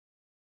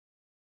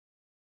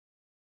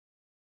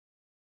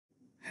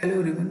Hello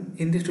everyone,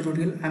 in this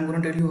tutorial I am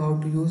going to tell you how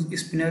to use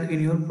spinner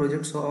in your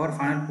project. So our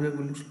final project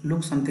will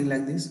look something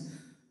like this.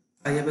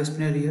 I have a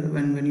spinner here.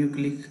 When you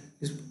click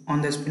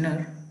on the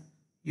spinner,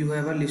 you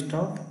have a list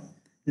of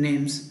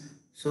names.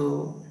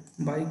 So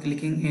by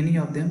clicking any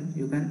of them,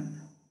 you can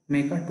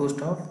make a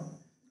toast of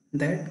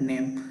that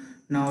name.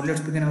 Now let's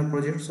begin our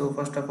project. So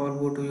first of all,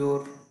 go to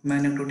your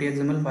main activity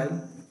XML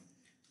file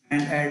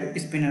and add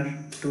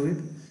spinner to it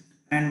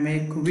and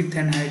make width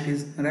and height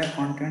is wrap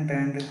content,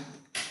 and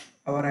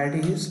our ID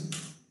is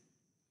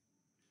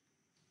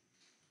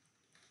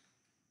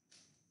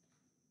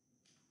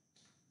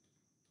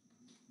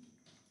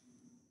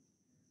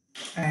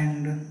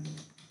and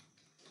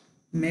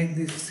make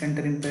this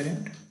center in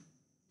parent.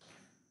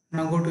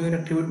 Now go to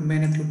your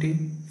main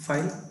activity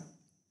file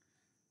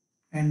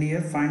and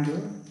here find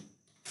your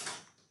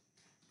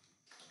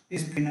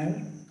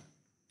spinner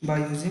by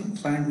using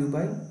find view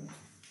by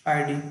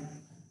ID.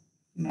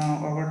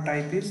 Now our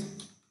type is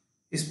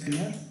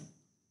spinner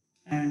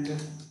and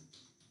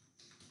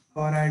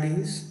our ID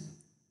is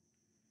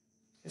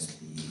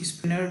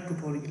spinner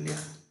tutorial.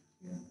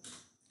 Yeah.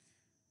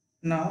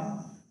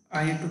 Now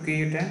I need to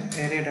create an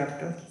array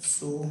adapter.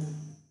 So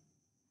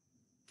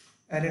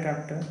array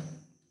adapter,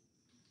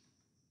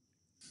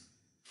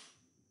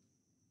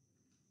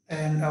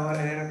 and our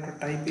array adapter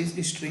type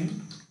is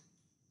string.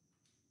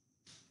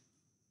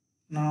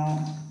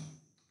 Now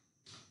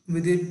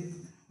with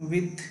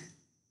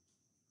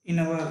in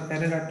our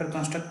array adapter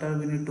constructor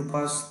we need to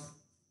pass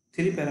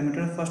three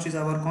parameters. First is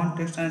our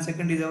context and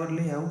second is our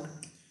layout.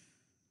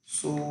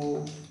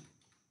 So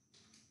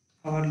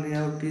our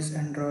layout is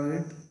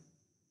android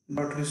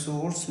dot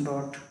resource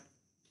dot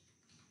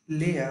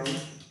layout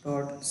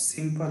dot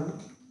simple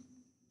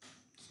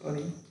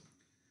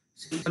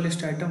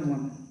list item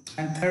 1,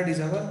 and third is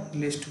our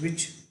list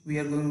which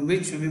we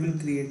will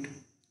create.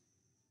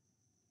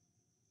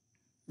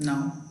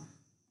 Now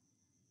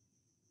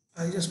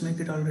I just make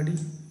it already,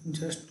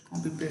 just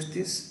copy paste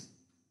this.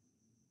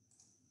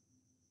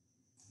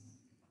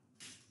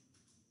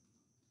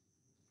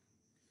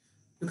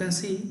 You can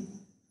see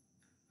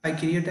I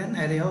create an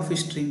array of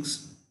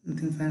strings,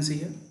 nothing fancy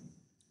here.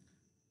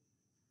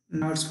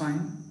 Now it's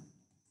fine.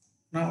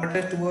 Now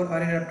attach to our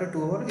array adapter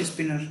to our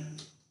spinner.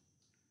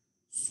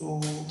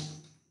 So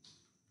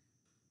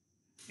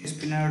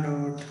spinner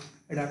dot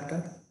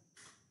adapter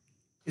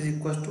is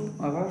equals to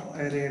our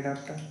array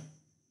adapter.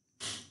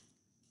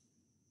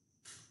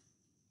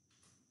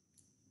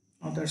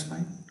 Now that's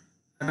fine.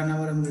 Run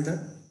our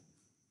emulator.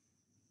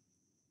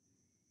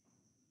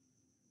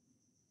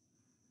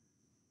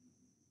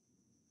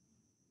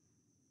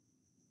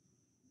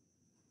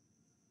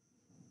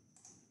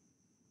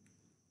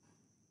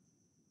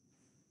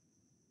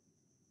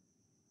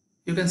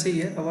 You can see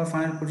here our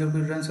final project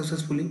will run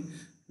successfully.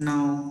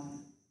 Now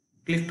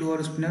click to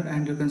our spinner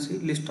and you can see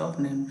list of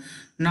name.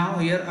 Now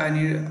here I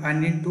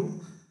need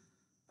to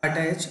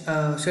attach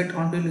set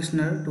onto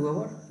listener to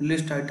our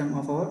list item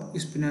of our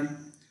spinner.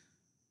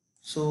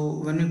 So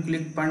when you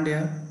click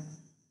Pandya,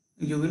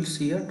 you will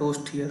see a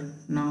toast here.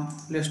 Now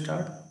let's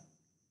start.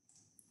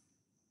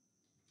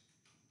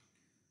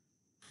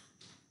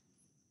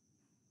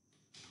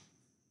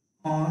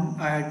 On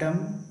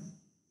item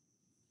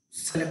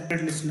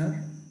selected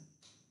listener,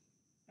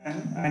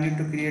 and I need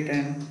to create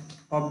an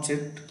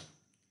object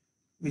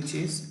which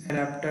is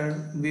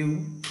adapter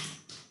view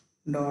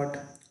dot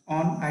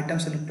on item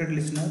selected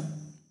listener.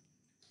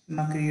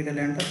 Now create a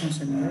lambda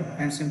function here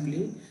and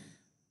simply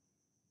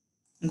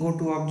go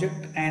to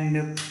object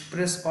and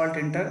press alt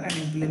enter and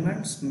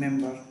implements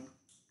member.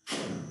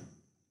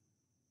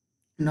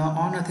 Now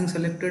on nothing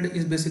selected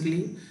is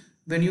basically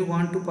when you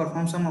want to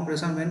perform some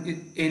operation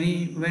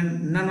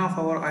when none of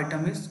our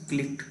item is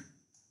clicked.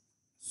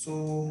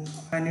 So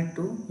I need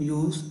to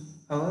use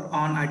our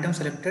on item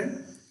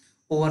selected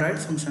override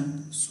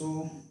function.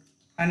 So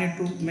I need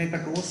to make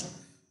a toast.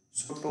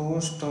 So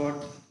toast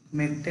dot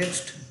make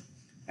text,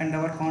 and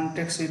our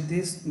context is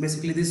this.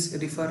 Basically this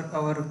refer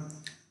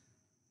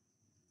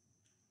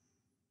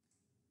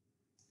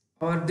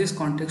this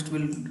context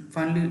will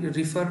finally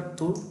refer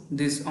to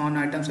this on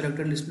item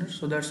selected listener.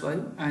 So that's why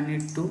I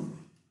need to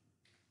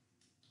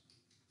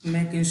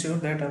make ensure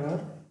that our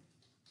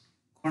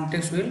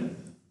context will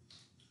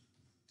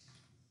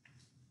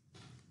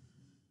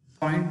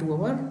point to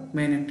our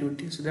main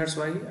activity. So that's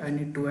why I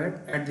need to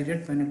add at the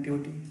rate main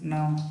activity.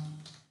 Now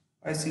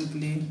I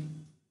simply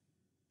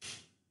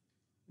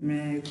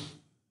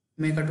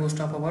make a toast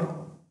of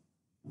our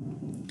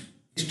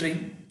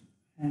string,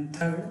 and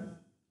third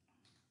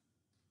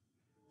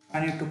I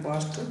need to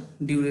pass the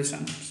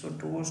duration. So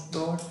toast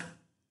dot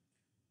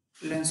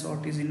length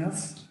sort is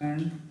enough,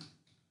 and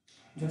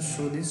just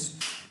show this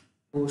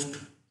toast.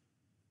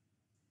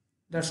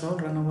 That's all.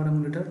 Run our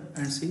emulator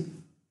and see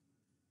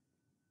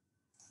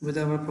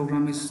whether our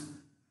program is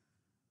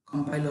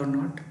compiled or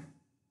not.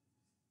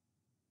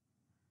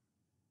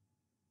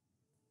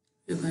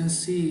 You can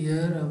see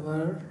here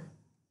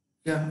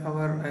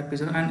our app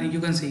is, and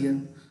you can see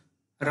here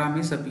RAM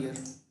is appear.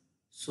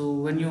 So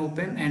when you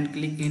open and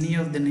click any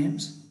of the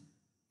names,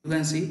 you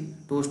can see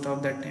to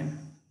stop that time.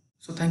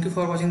 So thank you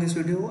for watching this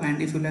video,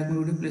 and if you like my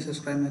video, please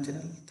subscribe my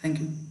channel. Thank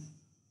you.